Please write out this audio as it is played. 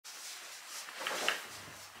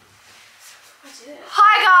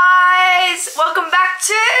Hi guys! Welcome back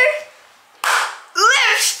to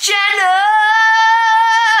Liv's channel!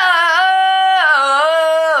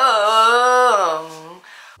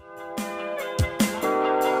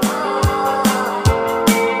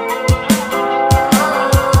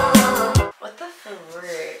 What the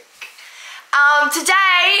frick?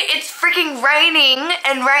 Today it's freaking raining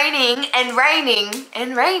and raining and raining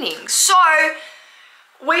and raining. So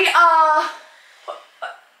we are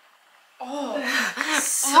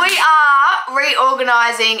we are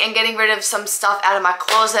reorganizing and getting rid of some stuff out of my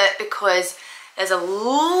closet because there's a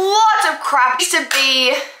lot of crap to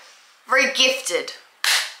be regifted.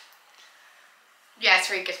 Yeah, it's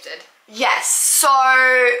re-gifted. Yes, so,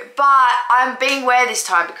 but I'm being aware this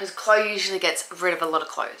time because Chloe usually gets rid of a lot of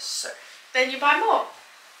clothes, so. Then you buy more.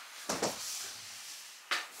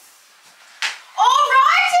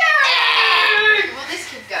 Alrighty! Will this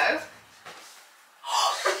kid go?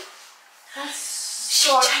 She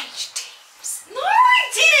changed teams. No, I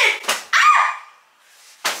didn't!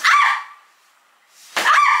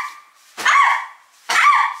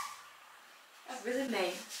 That's really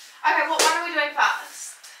mean. Okay, well, what are we doing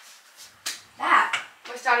first? That.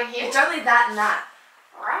 We're starting here? It's only that and that.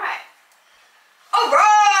 Alright.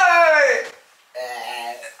 Alright!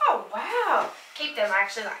 Oh, wow. Keep them, I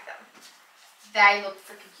actually like them. They look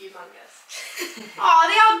freaking humongous. Oh,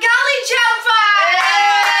 the old gully jumper!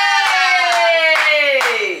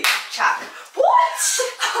 Hey! Chuck. What?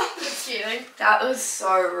 Just kidding. That was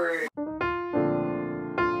so rude.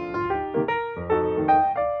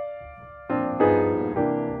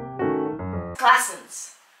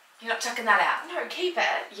 Glassons. You're not chucking that out. No, keep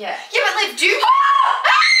it. Yeah. Yeah, but Liv, do you?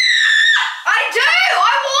 I do!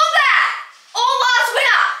 I wore that! All last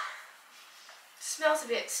winter! Smells a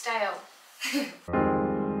bit stale.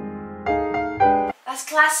 That's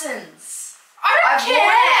Glassons. I don't care.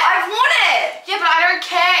 Worn it. I've worn it. Yeah, but I don't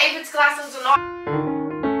care if it's Glassons or not.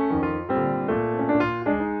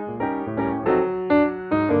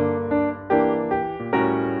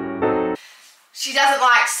 She doesn't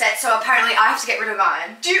like sets, so apparently I have to get rid of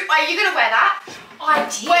mine. Are you gonna wear that? I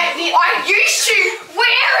did. I used to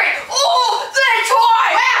wear it all the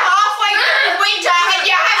time. We're halfway through winter and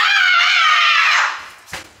you have.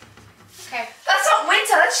 Okay. That's not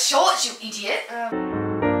winter, that's shorts, you idiot.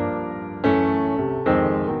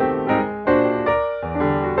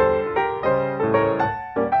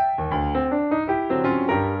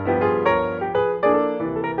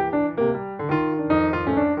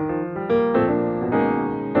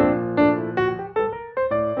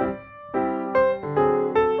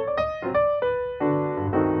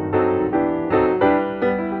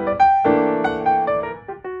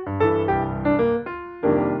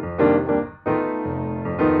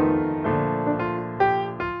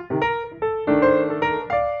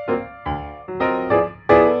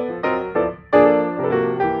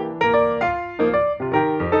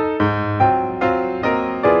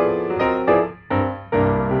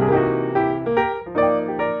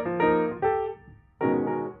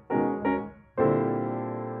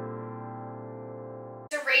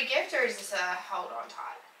 Re-gift or is this a hold on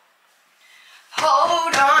tight?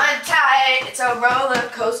 Hold on tight, it's a roller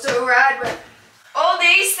coaster ride with all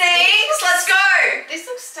these things. Let's go. This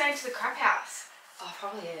looks stained to the crap house. Oh,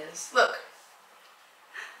 probably is. Look.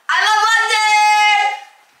 I love London.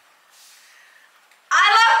 I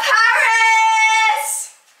love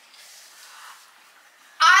Paris.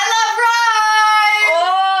 I love Rome.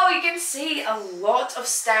 Oh, you can see a lot of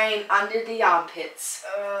stain under the armpits.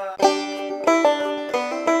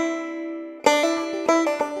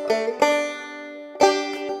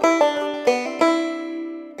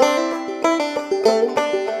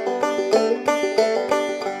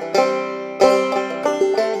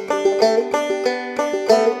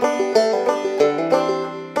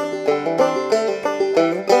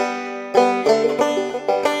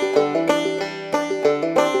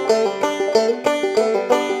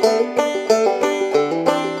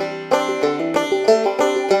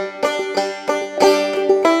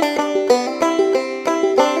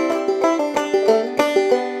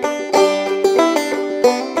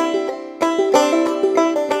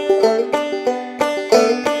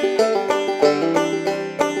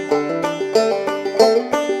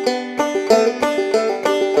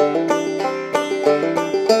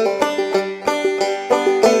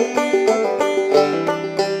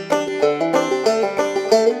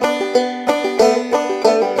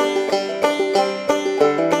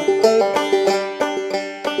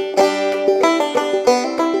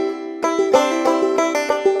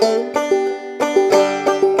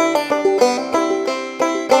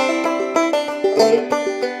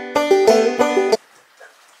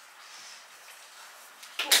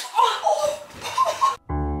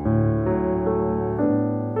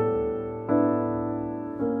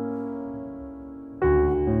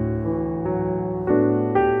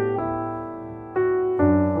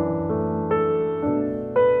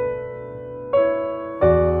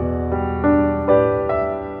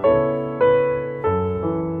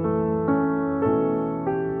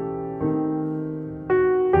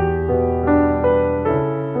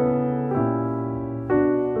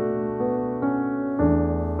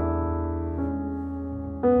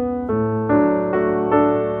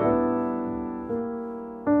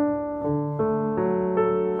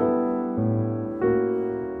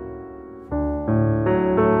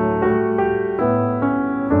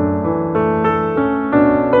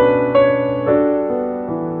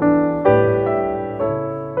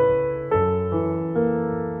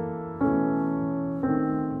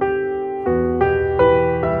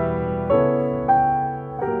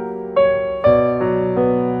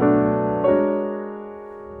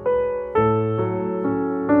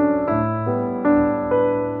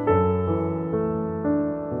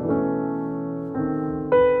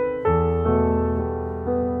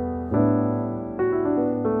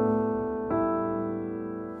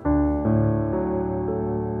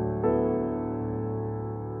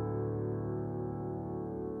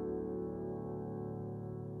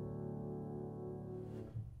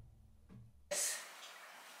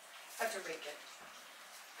 really good.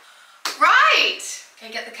 Right!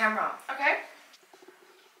 Okay, get the camera. Okay.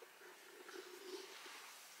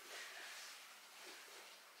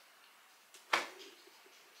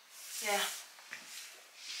 Yeah.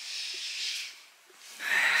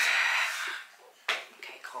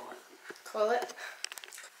 Okay, call it. Call it.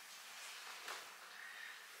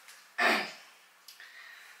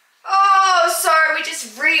 Oh, sorry, we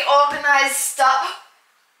just reorganized stuff.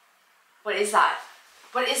 What is that?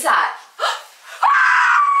 What is that?